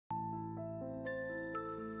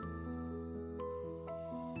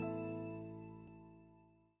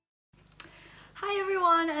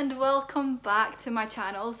everyone and welcome back to my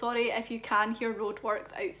channel. Sorry if you can hear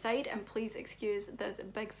roadworks outside and please excuse this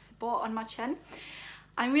big spot on my chin.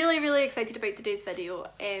 I'm really excited about today's video.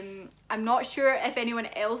 I'm not sure if anyone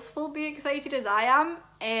else will be excited as I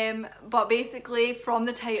am, but basically from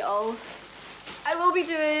the title I will be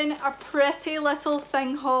doing a pretty little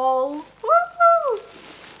thing haul. Woo!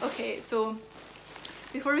 Okay, so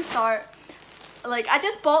before we start, like, I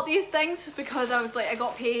just bought these things because I was like, I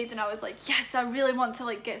got paid and I was like, yes, I really want to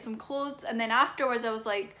like get some clothes. And then afterwards I was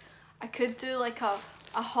like, I could do like a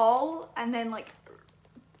haul and then like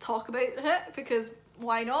talk about it because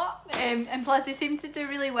why not? And plus they seemed to do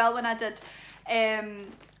really well when I did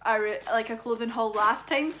a clothing haul last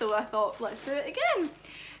time, so I thought let's do it again.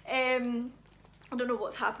 I don't know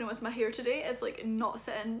what's happening with my hair today. It's like not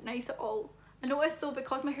sitting nice at all. I noticed though,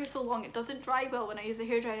 because my hair's so long, it doesn't dry well when I use the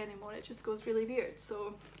hairdryer anymore. It just goes really weird,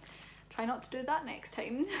 so try not to do that next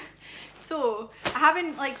time. So I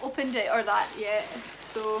haven't like opened it or that yet,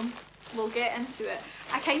 so we'll get into it.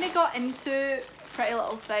 I kind of got into Pretty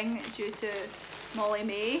Little Thing due to Molly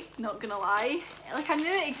May, not gonna lie. Like, I knew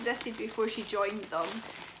it existed before she joined them.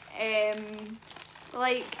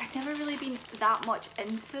 Like, I've never really been that much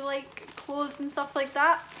into like clothes and stuff like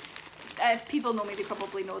that. If people know me, they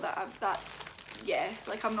probably know that yeah,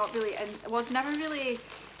 like I'm not really I was never really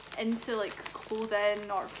into like clothing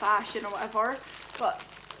or fashion or whatever, but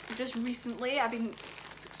just recently I've been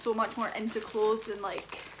so much more into clothes and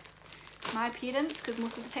like my appearance, because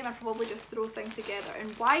most of the time I probably just throw things together. And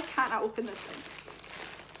why can't I open this thing?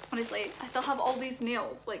 Honestly, I still have all these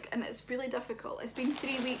nails, like, and it's really difficult. It's been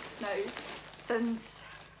 3 weeks now since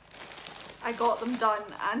I got them done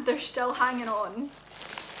and they're still hanging on,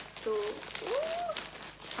 so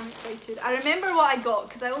I'm excited. I remember what I got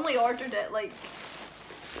because I only ordered it like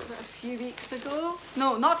a few weeks ago.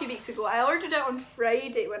 No, not a few weeks ago. I ordered it on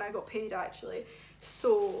Friday when I got paid actually.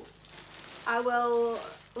 So I will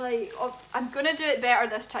like, I'm gonna do it better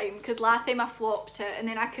this time because last time I flopped it and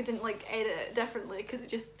then I couldn't like edit it differently because it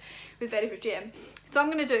just was very frustrating. So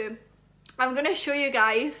I'm gonna show you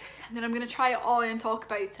guys and then I'm gonna try it on and talk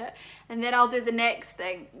about it and then I'll do the next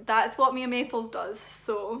thing. That's what Mia Maples does,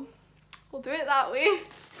 so we'll do it that way.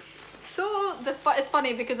 So it's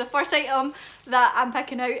funny because the first item that I'm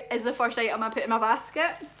picking out is the first item I put in my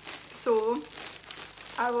basket. So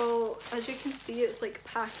I will, as you can see, it's like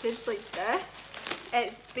packaged like this.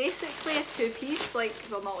 It's basically a two-piece, like,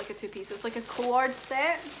 well, not like a two-piece, it's like a cord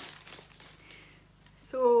set.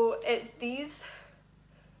 So it's these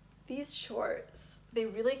shorts. They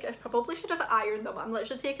really, I probably should have ironed them. I'm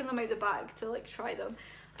literally taking them out the bag to like try them.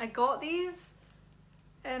 I got these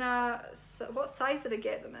in a, what size did I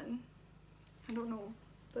get them in? I don't know.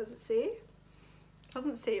 Does it say? It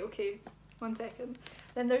doesn't say. Okay, 1 second.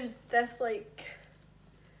 Then there's this like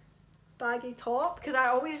baggy top, because I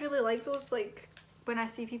always really like those, like when I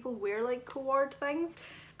see people wear like cord things,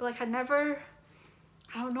 but like I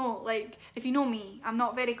don't know, like if you know me, I'm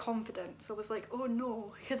not very confident, so I was like, oh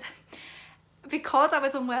no, because I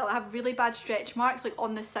was unwell, I have really bad stretch marks like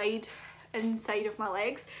on the inside of my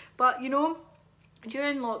legs, but you know,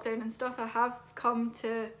 during lockdown and stuff I have come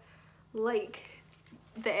to like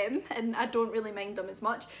them and I don't really mind them as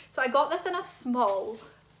much. So I got this in a small,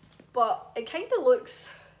 but it kind of looks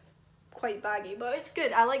quite baggy, but it's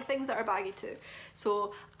good. I like things that are baggy too.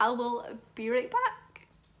 So I will be right back.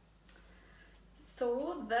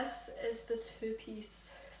 So this is the two-piece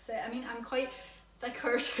set. I mean, I'm quite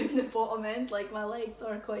thicker to the bottom end, like my legs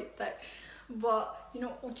are quite thick, but you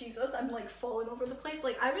know, oh Jesus, I'm like falling over the place.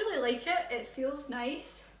 Like, I really like it. It feels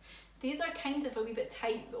nice. These are kind of a wee bit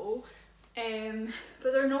tight though,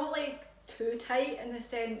 but they're not like too tight in the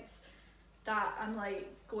sense that I'm like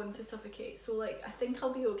going to suffocate. So like, I think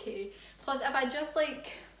I'll be okay. Plus, if I just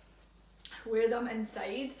like wear them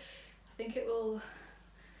inside, I think it will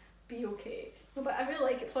be okay. No, but I really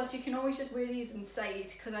like it. Plus, you can always just wear these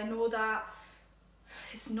inside because I know that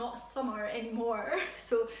it's not summer anymore,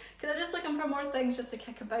 so because I'm just looking for more things just to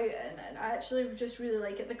kick about in, and I actually just really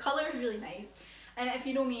like it. The colour is really nice, and if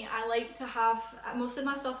you know me, I like to have most of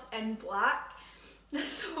my stuff's in black,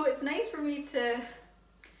 so it's nice for me to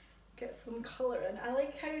get some colour in. I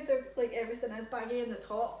like how they're like everything is baggy in the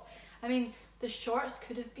top. I mean, the shorts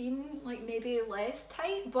could have been like maybe less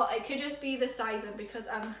tight, but it could just be the sizing because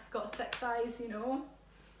I've got thick thighs, you know.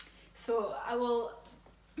 So I will,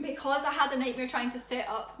 because I had a nightmare trying to set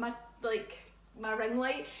up my ring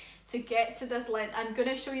light to get to this length, I'm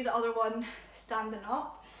gonna show you the other one standing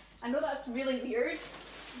up. I know that's really weird,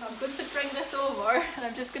 but I'm going to bring this over and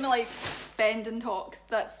I'm just gonna like bend and talk.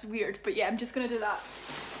 That's weird, but yeah, I'm just gonna do that.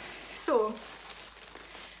 So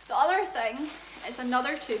the other thing is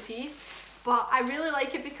another two-piece. but I really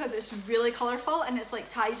like it because it's really colourful and it's like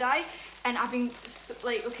tie-dye. And I've been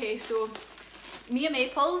like, okay, so Mia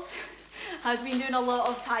Maples has been doing a lot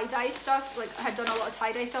of tie-dye stuff, like had done a lot of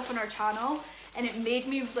tie-dye stuff on our channel, and it made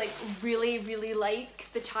me like really like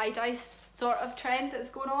the tie-dye sort of trend that's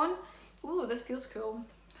going on. Ooh, this feels cool.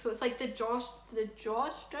 So it's like the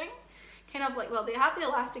drawstring, kind of like, well, they have the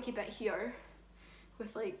elasticy bit here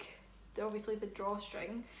with like obviously the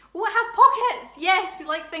drawstring. Oh, it has pockets! Yes, we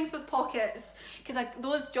like things with pockets. Because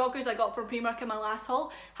those joggers I got from Primark in my last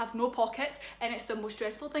haul have no pockets, and it's the most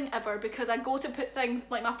stressful thing ever because I go to put things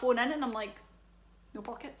like my phone in and I'm like, no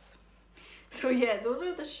pockets. So yeah, those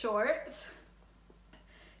are the shorts.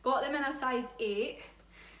 Got them in a size 8.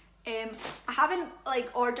 I haven't like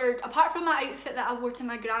ordered, apart from my outfit that I wore to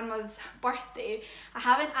my grandma's birthday, I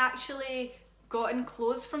haven't actually gotten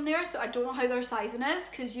clothes from there, so I don't know how their sizing is,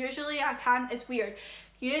 because usually I can, it's weird,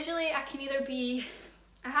 usually I can either be,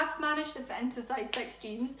 I have managed to fit into size 6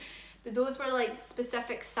 jeans, but those were like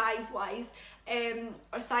specific size wise,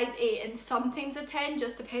 or size 8 and sometimes a 10,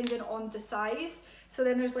 just depending on the size. So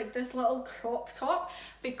then there's like this little crop top,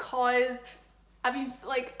 because I've been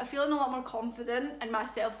like feeling a lot more confident in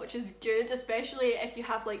myself, which is good, especially if you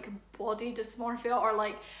have like body dysmorphia or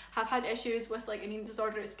like have had issues with like an eating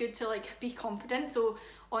disorder. It's good to like be confident. So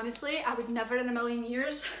honestly, I would never in a million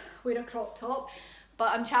years wear a crop top, but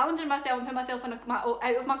I'm challenging myself and putting myself in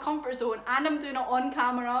out of my comfort zone, and I'm doing it on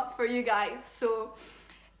camera for you guys. So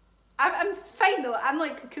I'm fine though, I'm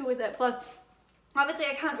like cool with it. Plus obviously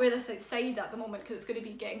I can't wear this outside at the moment because it's going to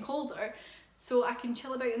be getting colder. So I can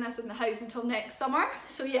chill about in this in the house until next summer.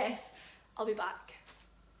 So yes, I'll be back.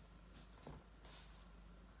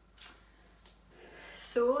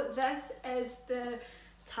 So this is the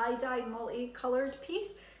tie-dye multi-coloured piece.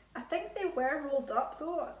 I think they were rolled up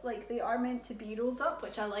though, like they are meant to be rolled up,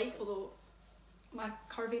 which I like, although my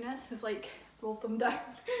curviness has like rolled them down.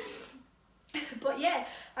 But yeah,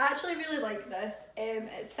 I actually really like this.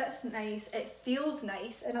 It sits nice, it feels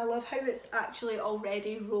nice, and I love how it's actually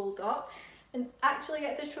already rolled up. And actually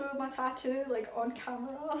get to show my tattoo like on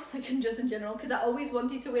camera, like and just in general, because I always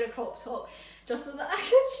wanted to wear a crop top just so that I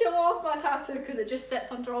could show off my tattoo, because it just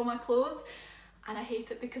sits under all my clothes, and I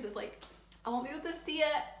hate it because it's like I won't be able to see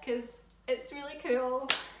it because it's really cool.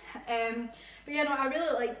 But yeah, no, I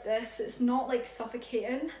really like this. It's not like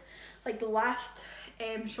suffocating like the last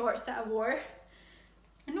shorts that I wore.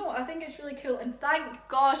 No, I think it's really cool, and thank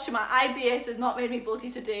gosh my IBS has not made me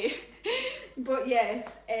bloaty today. But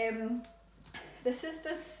yes, this is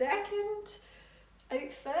the second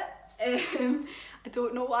outfit. I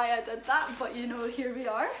don't know why I did that, but you know, here we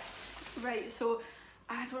are. Right, so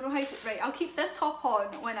I don't know how to, right, I'll keep this top on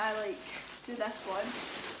when I like do this one.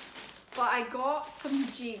 But I got some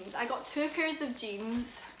jeans. I got 2 pairs of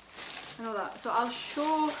jeans and all that. So I'll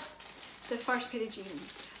show the first pair of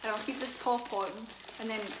jeans and I'll keep this top on, and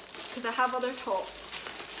then, because I have other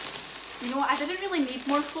tops. You know what, I didn't really need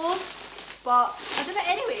more clothes, but I did it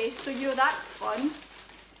anyway, so you know, that's fun.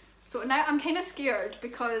 So now I'm kind of scared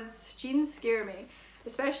because jeans scare me,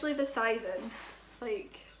 especially the sizing.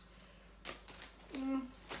 Like,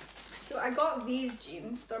 so I got these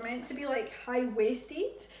jeans. They're meant to be like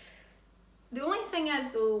high-waisted. The only thing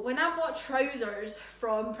is though, when I bought trousers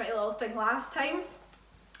from Pretty Little Thing last time,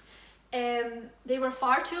 they were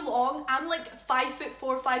far too long. I'm like 5'4",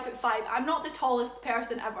 5'5". I'm not the tallest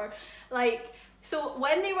person ever. Like, so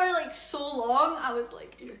when they were like so long, I was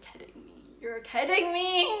like, you're kidding me, you're kidding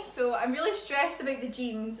me. So I'm really stressed about the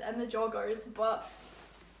jeans and the joggers, but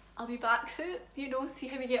I'll be back soon, you know, see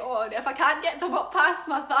how we get on. If I can't get them up past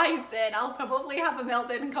my thighs, then I'll probably have a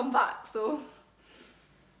meltdown and come back. So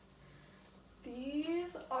these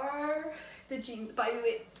are the jeans. By the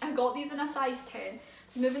way, I got these in a size 10.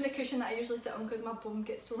 I'm moving the cushion that I usually sit on because my bum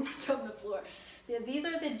gets thrown on the floor. Yeah, these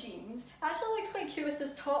are the jeans. It actually looks quite cute with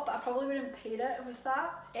this top, but I probably wouldn't pair it with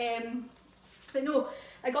that. But no,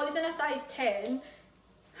 I got these in a size 10.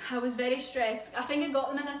 I was very stressed. I think I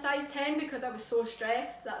got them in a size 10 because I was so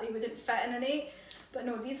stressed that they wouldn't fit in an 8. But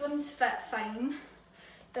no, these ones fit fine.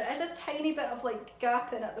 There is a tiny bit of like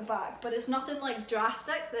gapping at the back, but it's nothing like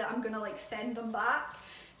drastic that I'm gonna like send them back.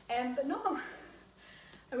 But no,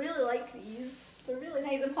 I really like these. They're really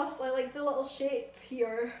nice, and plus I like the little shape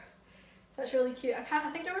here. That's really cute. I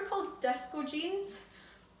think they were called Disco Jeans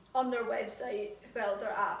on their website. Well,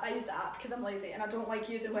 their app. I use the app because I'm lazy and I don't like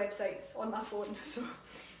using websites on my phone. So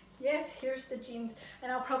yes, here's the jeans,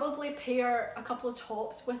 and I'll probably pair a couple of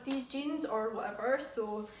tops with these jeans or whatever.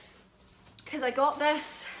 So, because I got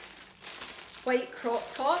this white crop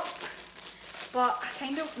top, but I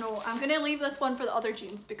kind of know I'm gonna leave this one for the other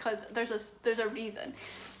jeans because there's a reason.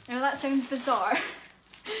 I know that sounds bizarre,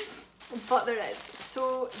 but there is.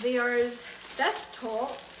 So there's this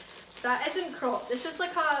top that isn't cropped. It's just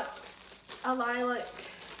like a lilac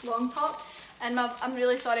long top, and I'm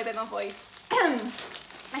really sorry about my voice.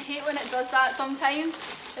 I hate when it does that sometimes.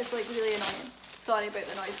 It's like really annoying. Sorry about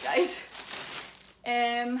the noise, guys.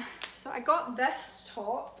 So I got this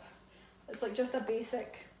top. It's like just a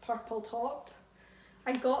basic purple top.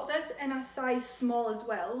 I got this in a size small as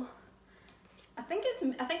well. I think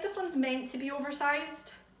this one's meant to be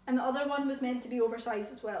oversized, and the other one was meant to be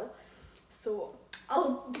oversized as well. So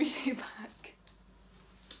I'll be right back.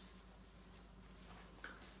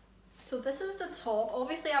 So this is the top.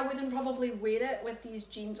 Obviously I wouldn't probably wear it with these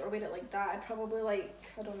jeans or wear it like that. I'd probably like,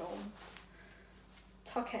 I don't know,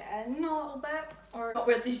 tuck it in a little bit, or not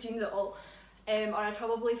wear these jeans at all. Or I'd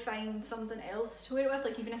probably find something else to wear it with,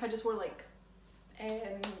 like even if I just wore like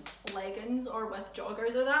leggings or with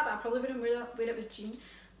joggers or that, but I probably wouldn't wear it with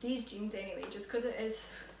these jeans anyway, just because it is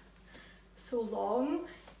so long.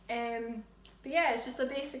 But yeah, it's just a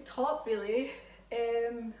basic top really.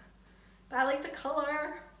 But I like the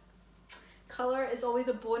colour. Colour is always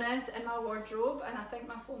a bonus in my wardrobe, and I think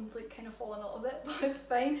my phone's like kind of falling a little bit, but it's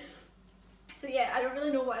fine. So yeah, I don't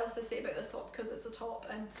really know what else to say about this top, because it's a top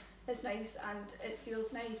and it's nice and it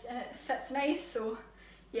feels nice and it fits nice, so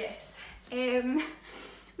yes.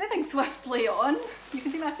 Moving swiftly on, you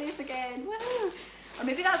can see my face again. Woo! Or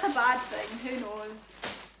maybe that's a bad thing, who knows.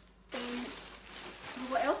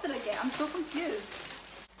 What else did I get? I'm so confused.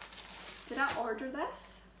 Did I order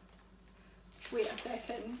this? Wait a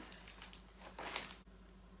second.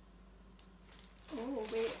 Oh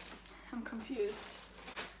wait, I'm confused.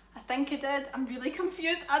 I think I did. I'm really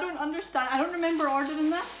confused. I don't understand. I don't remember ordering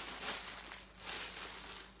this.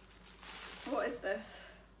 What is this?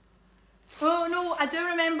 Oh no, I do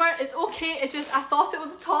remember. It's okay. It's just I thought it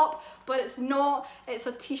was a top, but it's not. It's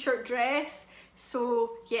a t-shirt dress.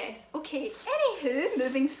 So yes, okay. Anywho,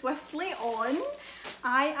 moving swiftly on.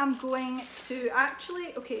 I am going to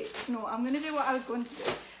actually, okay, no, I'm gonna do what I was going to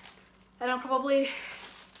do. And I'll probably,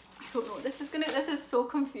 I don't know, this is so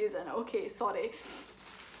confusing. Okay, sorry.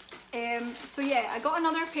 So yeah, I got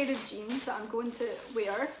another pair of jeans that I'm going to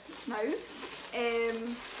wear now. I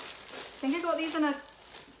think I got these in a,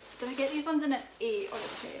 did I get these ones in an 8 or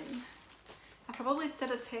a 10? I probably did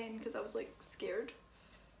a 10 because I was like scared.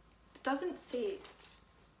 It doesn't say.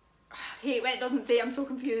 Hey, wait, it doesn't say. I'm so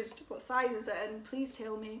confused. What size is it in? Please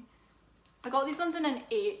tell me. I got these ones in an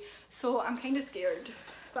 8, so I'm kind of scared.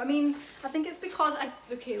 But I mean, I think it's because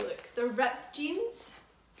okay, look, they're ripped jeans.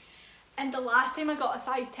 And the last time I got a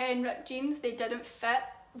size 10 ripped jeans, they didn't fit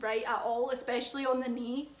right at all, especially on the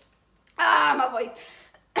knee. Ah, my voice.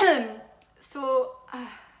 So I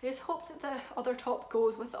just hope that the other top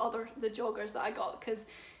goes with the joggers that I got, because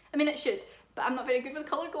I mean it should, but I'm not very good with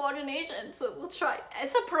colour coordination, so we'll try.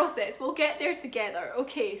 It's a process, we'll get there together.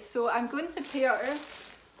 Okay, so I'm going to pair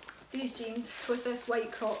these jeans with this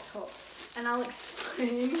white crop top, and I'll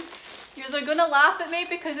explain. You're gonna laugh at me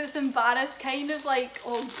because it's embarrassed, kind of like,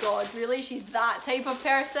 oh god, really, she's that type of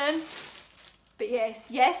person? But yes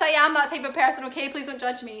I am that type of person, okay, please don't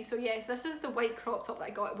judge me. So yes, this is the white crop top that I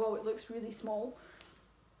got. Whoa, it looks really small.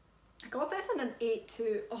 I got this in an 8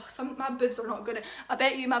 too. Oh, my boobs are not gonna, I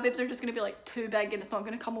bet you my boobs are just gonna be like too big and it's not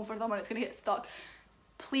gonna come over them and it's gonna get stuck.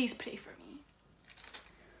 Please pray for me.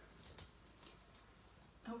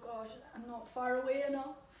 Oh gosh, I'm not far away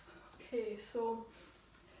enough. Okay, so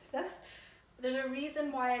there's a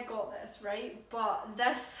reason why I got this, right? But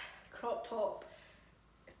this crop top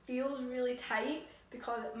feels really tight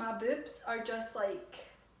because my boobs are just like,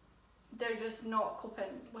 they're just not coping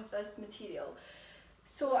with this material.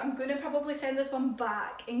 So I'm gonna probably send this one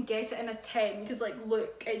back and get it in a 10, because like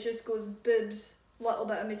look, it just goes boobs, little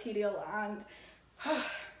bit of material, and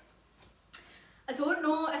I don't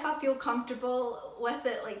know if I feel comfortable with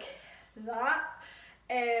it like that.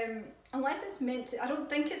 Unless it's meant to, I don't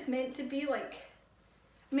think it's meant to be like,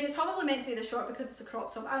 I mean it's probably meant to be the short because it's a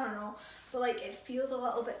crop top, I don't know, but like it feels a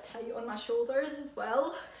little bit tight on my shoulders as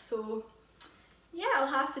well. So yeah, I'll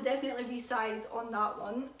have to definitely resize on that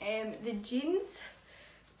one. The jeans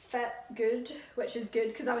fit good, which is good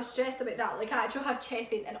because I was stressed about that. Like I actually have chest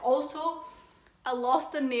pain, and also I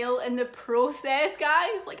lost a nail in the process,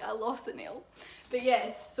 guys. Like I lost a nail. But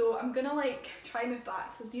yes, so I'm gonna like try and move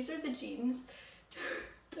back. So these are the jeans.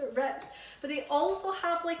 They're ripped, but they also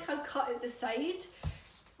have like a cut at the side,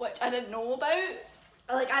 which I didn't know about.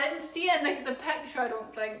 Like I didn't see it in like the picture, I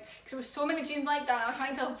don't think, because there was so many jeans like that and I was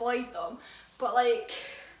trying to avoid them. But like,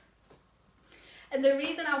 and the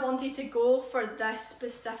reason I wanted to go for this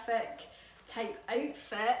specific type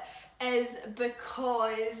outfit is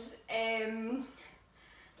because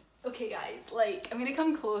Okay guys, like I'm gonna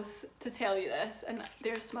come close to tell you this, and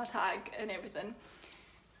there's my tag and everything.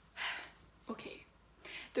 Okay,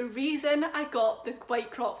 the reason I got the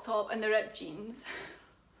white crop top and the ripped jeans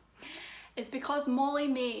is because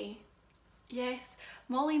Molly-Mae, yes,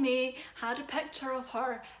 Molly-Mae had a picture of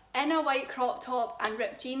her in a white crop top and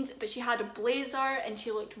ripped jeans, but she had a blazer and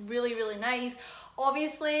she looked really, really nice.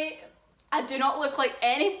 Obviously, I do not look like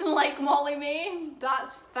anything like Molly-Mae,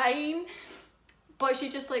 that's fine. But she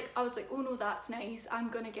just like, I was like, oh no, that's nice, I'm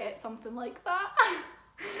gonna get something like that.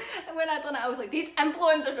 And when I done it, I was like, these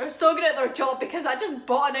influencers are so good at their job because I just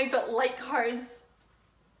bought an outfit like hers.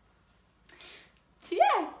 So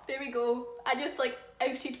yeah, there we go. I just like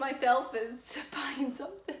outed myself as buying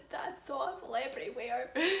something that I saw a celebrity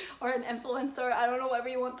wear, or an influencer, I don't know whatever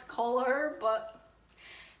you want to call her, but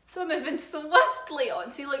so moving swiftly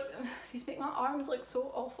on. See, like, these make my arms look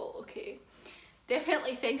so awful. Okay,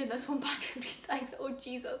 definitely sending this one back to resize. Oh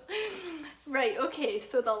Jesus. Right, okay,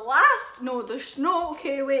 so the last, no, there's no,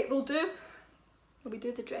 okay, wait, will we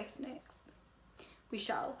do the dress next? We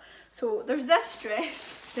shall. So there's this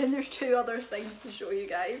dress, then there's two other things to show you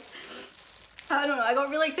guys. I don't know, I got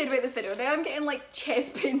really excited about this video. Now I'm getting like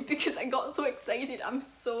chest pains because I got so excited. I'm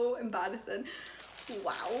so embarrassing.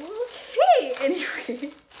 Wow, okay,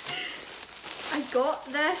 anyway. I got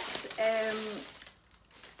this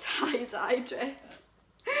tie-dye dress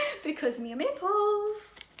because me and Maples.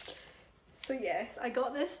 So yes, I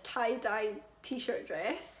got this tie-dye t-shirt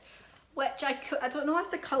dress, which I don't know if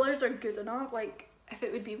the colours are good enough, like if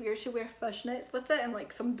it would be weird to wear fishnets with it and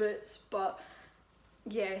like some boots, but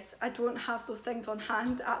yes, I don't have those things on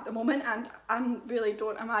hand at the moment, and I really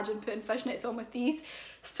don't imagine putting fishnets on with these,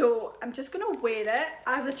 so I'm just gonna wear it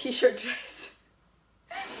as a t-shirt dress.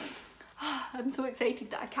 I'm so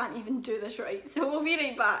excited that I can't even do this right, so we'll be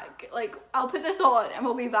right back. Like, I'll put this on and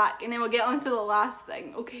we'll be back, and then we'll get on to the last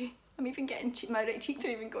thing. Okay, I'm even getting, my right cheeks are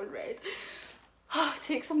even going red.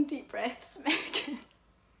 Take some deep breaths, Megan.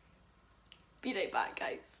 Be right back,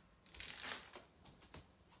 guys.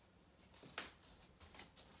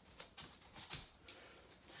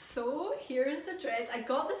 So here's the dress. I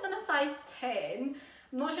got this in a size 10.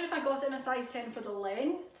 I'm not sure if I got it in a size 10 for the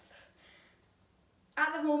length.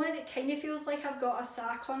 At the moment it kind of feels like I've got a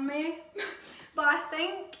sack on me. But I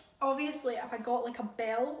think obviously if I got like a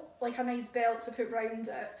belt, like a nice belt to put round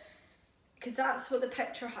it, because that's what the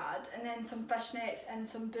picture had, and then some fishnets and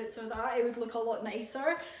some boots or that, it would look a lot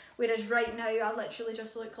nicer. Whereas right now I literally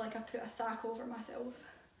just look like I put a sack over myself.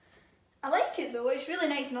 I like it though, it's really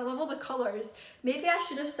nice and I love all the colours. Maybe I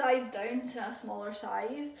should have sized down to a smaller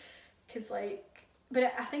size, because like,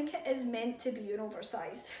 but I think it is meant to be an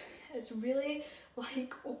oversized. It's really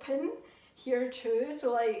like open here too,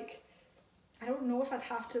 so like, I don't know if I'd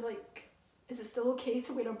have to like, is it still okay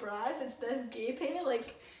to wear a bra if it's this gapey?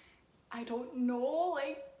 Like, I don't know,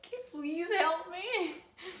 like, please help me.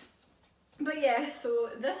 But yeah, so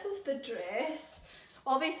this is the dress.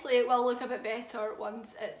 Obviously it will look a bit better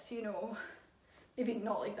once it's, you know, maybe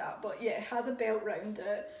not like that, but yeah, it has a belt round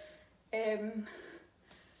it.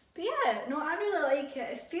 But yeah, no, I really like it.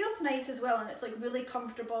 It feels nice as well, and it's like really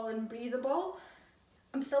comfortable and breathable.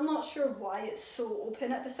 I'm still not sure why it's so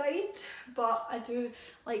open at the side, but I do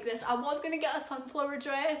like this. I was going to get a sunflower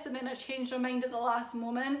dress and then I changed my mind at the last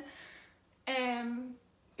moment.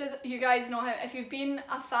 Because you guys know how, if you've been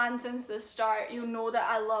a fan since the start, you'll know that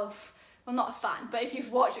I love, well, not a fan, but if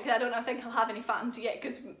you've watched it, because I don't think I'll have any fans yet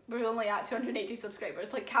because we're only at 280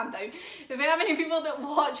 subscribers, like calm down. If I have any people that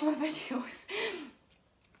watch my videos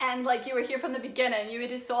and like you were here from the beginning, you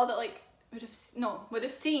would have saw that like, would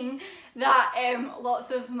have seen that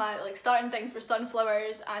lots of my like starting things were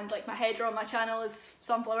sunflowers, and like my header on my channel is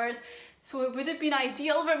sunflowers. So it would have been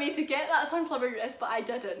ideal for me to get that sunflower dress, but I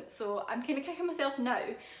didn't. So I'm kind of kicking myself now.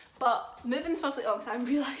 But moving swiftly on, because I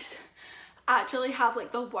realised I actually have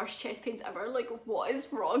like the worst chest pains ever. Like, what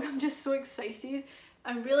is wrong? I'm just so excited.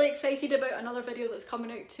 I'm really excited about another video that's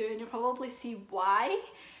coming out too, and you'll probably see why.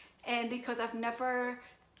 Because I've never,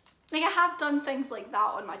 like, I have done things like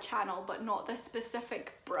that on my channel, but not this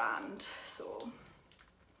specific brand. So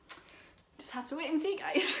just have to wait and see,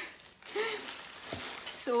 guys.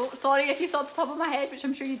 So, sorry if you saw the top of my head, which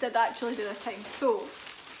I'm sure you did actually do this time. So,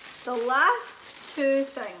 the last two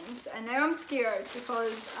things, and now I'm scared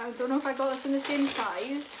because I don't know if I got this in the same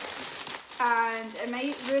size, and it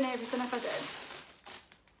might ruin everything if I did.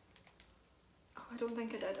 Oh, I don't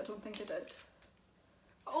think I did, I don't think I did.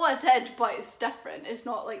 Oh, I did, but it's different. It's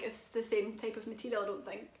not like it's the same type of material, I don't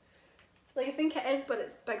think. Like, I think it is, but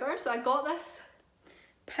it's bigger. So I got this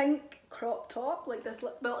pink crop top, like this,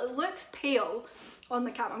 well, it looks pale on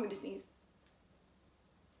the camera. I'm gonna sneeze.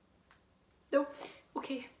 No,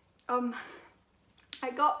 okay, I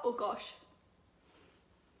got, oh gosh.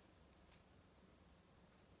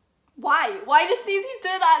 Why does Sneezy's do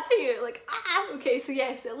that to you? Like, ah! Okay, so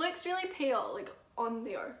yes, it looks really pale, like, on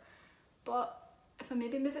there. But if I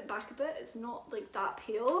maybe move it back a bit, it's not, like, that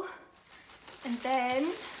pale. And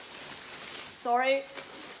then, sorry,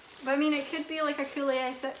 but I mean, it could be, like, a cool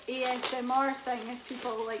ASMR thing if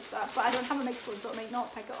people like that. But I don't have a microphone, so it might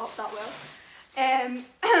not pick it up that well.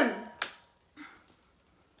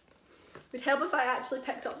 Would help if I actually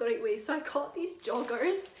picked up the right way. So I got these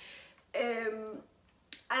joggers.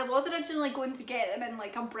 I was originally going to get them in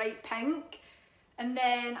like a bright pink, and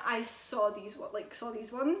then I saw these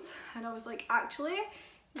ones, and I was like, actually,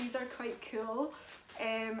 these are quite cool.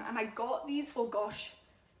 And I got these, oh gosh,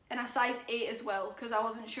 in a size 8 as well, because I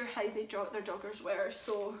wasn't sure how their joggers were.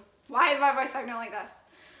 So why is my voice sounding like this?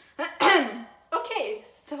 Okay,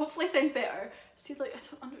 so hopefully it sounds better. See, like, I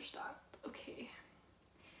don't understand. Okay.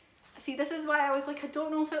 See, this is why I was like, I don't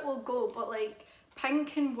know if it will go, but like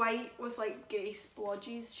pink and white with like grey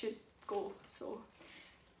splodges should go. So,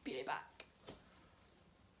 be right back.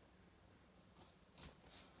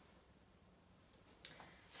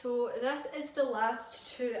 So this is the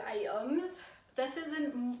last 2 items. This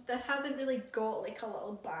hasn't really got like a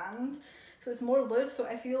little band, so it's more loose. So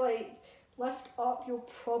if you like lift up, you'll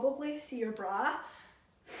probably see your bra.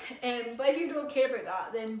 But if you don't care about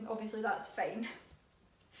that, then obviously that's fine.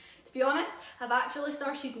 To be honest, I've actually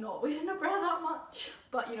started not wearing a bra that much,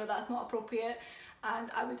 but you know, that's not appropriate and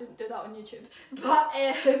I wouldn't do that on YouTube. But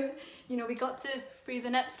you know, we got to free the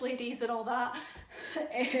nips, ladies, and all that.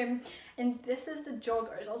 And this is the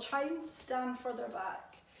joggers. I'll try and stand further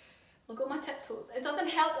back. I'll go my tiptoes. It doesn't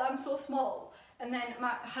help that I'm so small, and then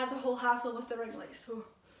I had the whole hassle with the ring light. So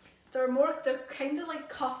they're kind of like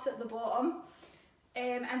cuffed at the bottom,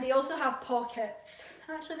 and they also have pockets.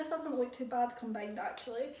 Actually, this doesn't look too bad combined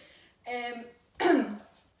actually.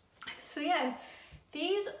 So yeah,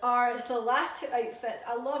 these are the last 2 outfits.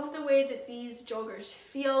 I love the way that these joggers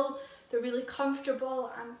feel. They're really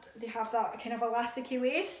comfortable and they have that kind of elasticy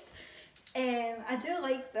waist. I do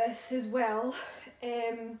like this as well.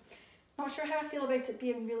 Not sure how I feel about it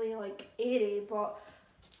being really like airy, but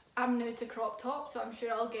I'm new to crop top, so I'm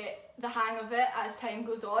sure I'll get the hang of it as time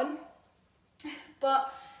goes on.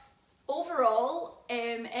 But overall,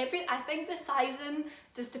 I think the sizing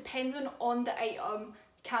just depending on the item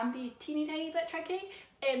can be a teeny tiny bit tricky,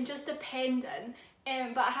 just depending.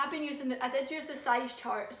 But I did use the size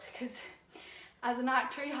charts because as an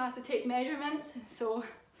actor you have to take measurements. So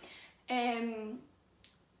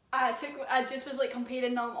I just was like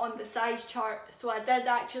comparing them on the size chart. So I did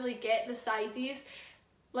actually get the sizes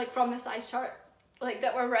like from the size chart, like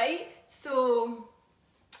that were right. So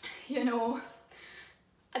you know,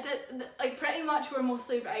 I did, like, pretty much we're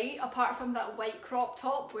mostly right, apart from that white crop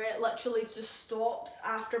top where it literally just stops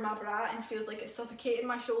after my bra and feels like it's suffocating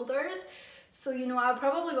my shoulders. So, you know, I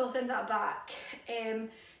probably will send that back.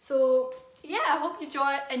 So yeah, I hope you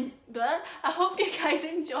I hope you guys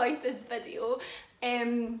enjoyed this video.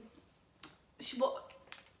 I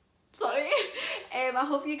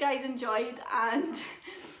hope you guys enjoyed, and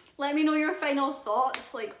let me know your final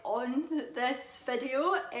thoughts like on this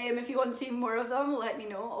video. If you want to see more of them, let me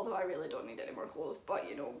know, although I really don't need any more clothes, but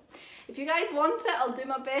you know, if you guys want it, I'll do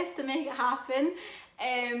my best to make it happen.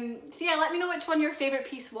 So yeah, let me know which one your favourite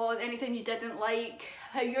piece was, anything you didn't like,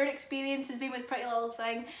 how your experience has been with Pretty Little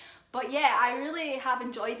Thing. But yeah, I really have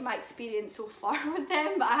enjoyed my experience so far with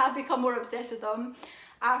them, but I have become more obsessed with them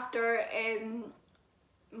after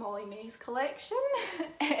Molly May's collection.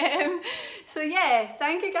 So yeah,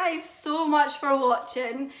 thank you guys so much for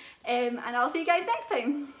watching, and I'll see you guys next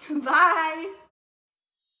time. Bye!